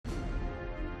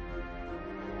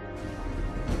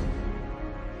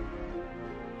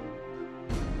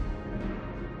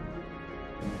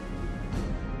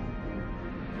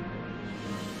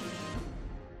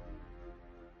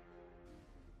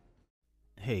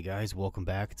Hey guys, welcome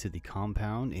back to the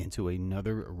compound and to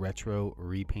another retro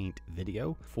repaint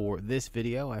video. For this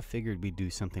video, I figured we'd do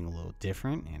something a little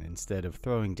different, and instead of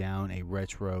throwing down a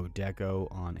retro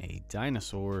deco on a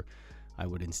dinosaur, I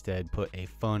would instead put a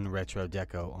fun retro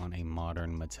deco on a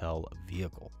modern Mattel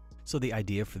vehicle. So the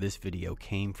idea for this video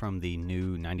came from the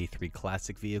new 93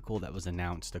 Classic vehicle that was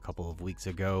announced a couple of weeks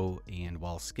ago, and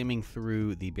while skimming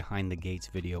through the Behind the Gates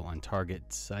video on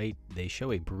Target's site, they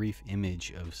show a brief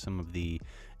image of some of the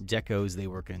decos they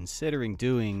were considering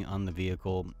doing on the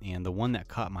vehicle, and the one that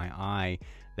caught my eye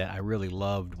that I really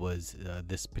loved was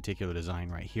this particular design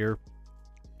right here.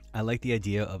 I like the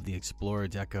idea of the Explorer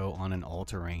deco on an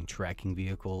all-terrain tracking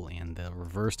vehicle, and the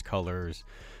reversed colors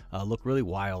look really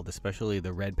wild, especially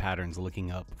the red patterns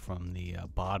looking up from the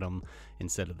bottom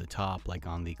instead of the top like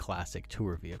on the classic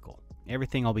tour vehicle.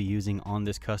 Everything I'll be using on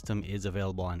this custom is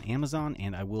available on Amazon,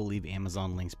 and I will leave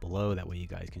Amazon links below. That way you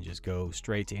guys can just go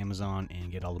straight to Amazon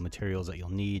and get all the materials that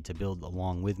you'll need to build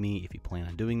along with me if you plan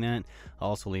on doing that. I'll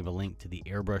also leave a link to the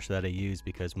airbrush that I use,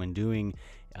 because when doing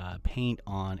paint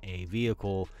on a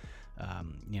vehicle,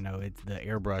 the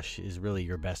airbrush is really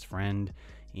your best friend,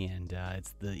 and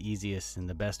it's the easiest and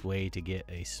the best way to get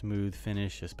a smooth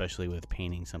finish, especially with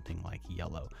painting something like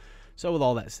yellow. So with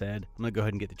all that said, I'm gonna go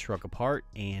ahead and get the truck apart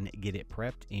and get it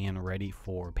prepped and ready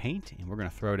for paint, and we're gonna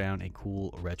throw down a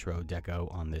cool retro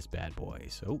deco on this bad boy.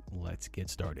 So let's get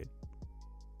started.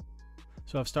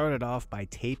 So I've started off by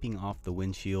taping off the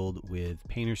windshield with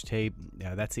painter's tape.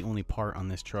 That's the only part on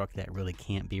this truck that really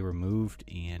can't be removed,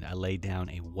 and I laid down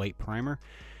a white primer,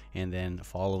 and then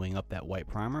following up that white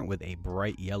primer with a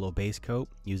bright yellow base coat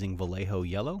using Vallejo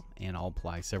yellow, and I'll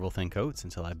apply several thin coats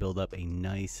until I build up a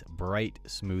nice bright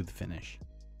smooth finish.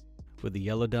 With the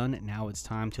yellow done, now it's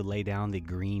time to lay down the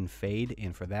green fade,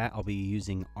 and for that I'll be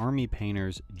using Army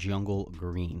Painter's Jungle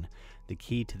Green. The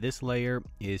key to this layer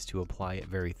is to apply it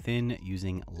very thin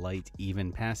using light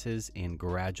even passes and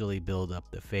gradually build up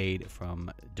the fade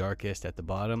from darkest at the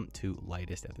bottom to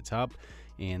lightest at the top,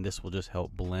 and this will just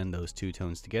help blend those two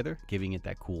tones together, giving it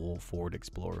that cool Ford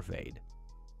Explorer fade.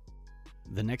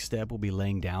 The next step will be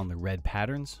laying down the red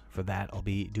patterns. For that, I'll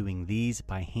be doing these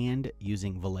by hand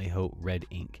using Vallejo red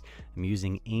ink. I'm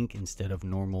using ink instead of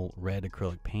normal red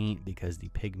acrylic paint because the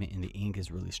pigment in the ink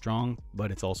is really strong,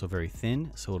 but it's also very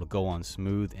thin, so it'll go on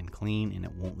smooth and clean, and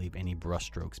it won't leave any brush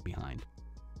strokes behind.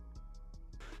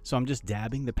 So I'm just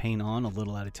dabbing the paint on a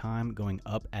little at a time, going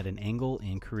up at an angle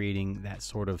and creating that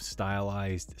sort of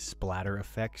stylized splatter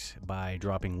effects by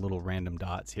dropping little random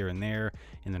dots here and there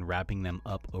and then wrapping them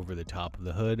up over the top of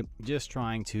the hood, just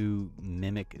trying to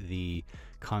mimic the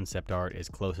concept art as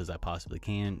close as I possibly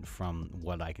can from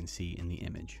what I can see in the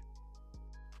image.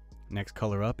 Next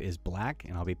color up is black,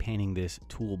 and I'll be painting this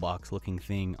toolbox looking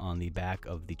thing on the back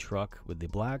of the truck with the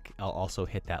black. I'll also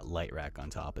hit that light rack on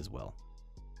top as well.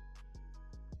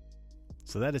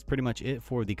 So that is pretty much it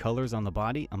for the colors on the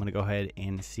body. I'm going to go ahead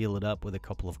and seal it up with a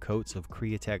couple of coats of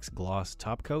Createx Gloss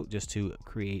Top Coat just to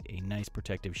create a nice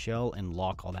protective shell and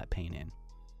lock all that paint in.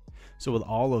 So with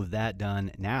all of that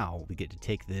done, now we get to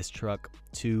take this truck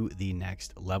to the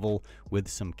next level with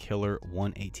some killer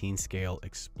 1/18 scale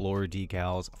Explorer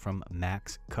decals from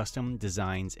Max Custom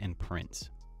Designs and Prints.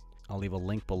 I'll leave a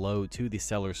link below to the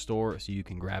seller's store so you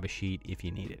can grab a sheet if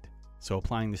you need it. So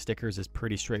applying the stickers is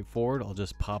pretty straightforward. I'll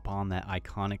just pop on that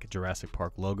iconic Jurassic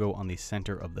Park logo on the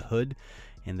center of the hood,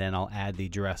 and then I'll add the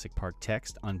Jurassic Park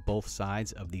text on both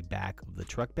sides of the back of the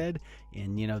truck bed.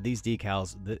 And you know, these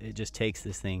decals, it just takes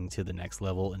this thing to the next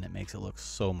level, and it makes it look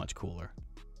so much cooler.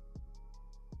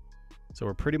 So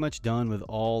we're pretty much done with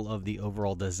all of the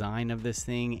overall design of this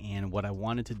thing, and what I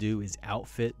wanted to do is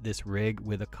outfit this rig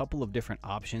with a couple of different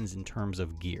options in terms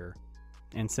of gear.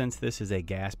 And since this is a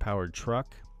gas-powered truck,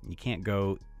 you can't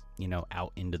go,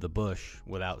 out into the bush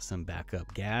without some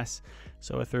backup gas.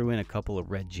 So I threw in a couple of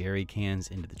red jerry cans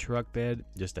into the truck bed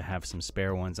just to have some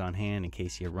spare ones on hand in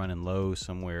case you're running low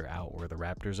somewhere out where the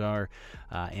Raptors are.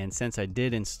 And since I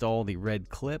did install the red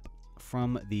clip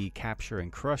from the Capture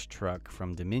and Crush truck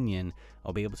from Dominion,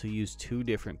 I'll be able to use two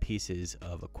different pieces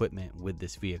of equipment with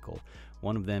this vehicle.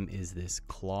 One of them is this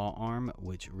claw arm,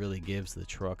 which really gives the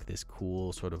truck this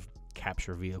cool sort of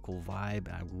capture vehicle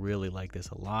vibe. I really like this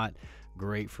a lot.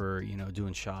 Great for,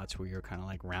 doing shots where you're kind of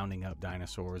like rounding up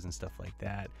dinosaurs and stuff like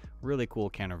that. Really cool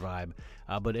counter vibe.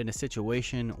 But in a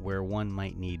situation where one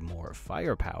might need more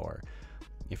firepower,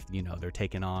 if they're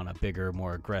taking on a bigger,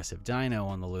 more aggressive dino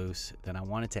on the loose, then I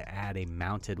wanted to add a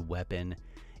mounted weapon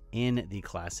in the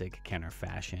classic Kenner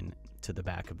fashion to the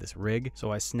back of this rig.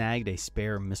 So I snagged a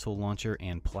spare missile launcher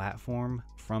and platform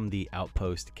from the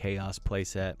Outpost Chaos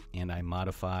playset, and I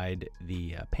modified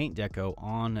the paint deco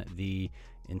on the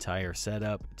entire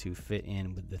setup to fit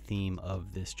in with the theme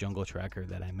of this jungle tracker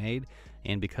that I made.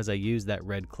 And because I used that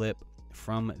red clip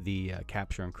from the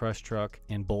Capture and Crush truck,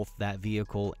 and both that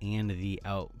vehicle and the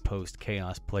Outpost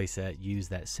Chaos playset use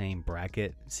that same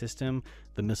bracket system,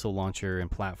 the missile launcher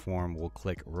and platform will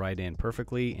click right in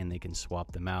perfectly, and they can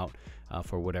swap them out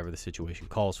for whatever the situation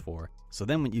calls for. So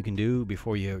then what you can do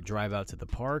before you drive out to the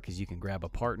park is you can grab a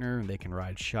partner, they can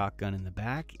ride shotgun in the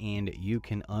back, and you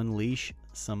can unleash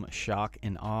some shock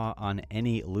and awe on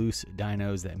any loose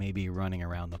dinos that may be running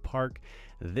around the park.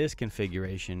 This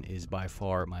configuration is by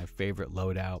far my favorite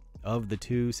loadout of the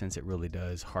two, since it really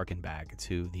does harken back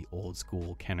to the old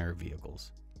school Kenner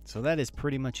vehicles. So that is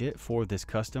pretty much it for this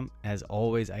custom. As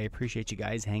always, I appreciate you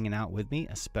guys hanging out with me,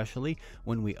 especially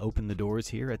when we open the doors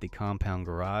here at the compound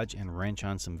garage and wrench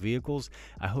on some vehicles.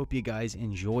 I hope you guys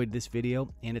enjoyed this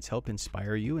video and it's helped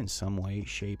inspire you in some way,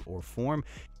 shape, or form.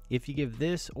 If you give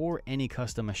this or any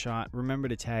custom a shot, remember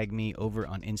to tag me over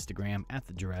on Instagram at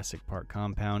the Jurassic Park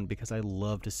Compound, because I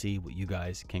love to see what you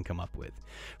guys can come up with.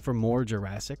 For more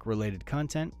Jurassic related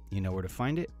content, you know where to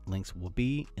find it. Links will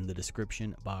be in the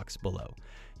description box below.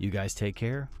 You guys take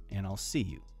care, and I'll see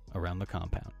you around the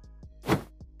compound.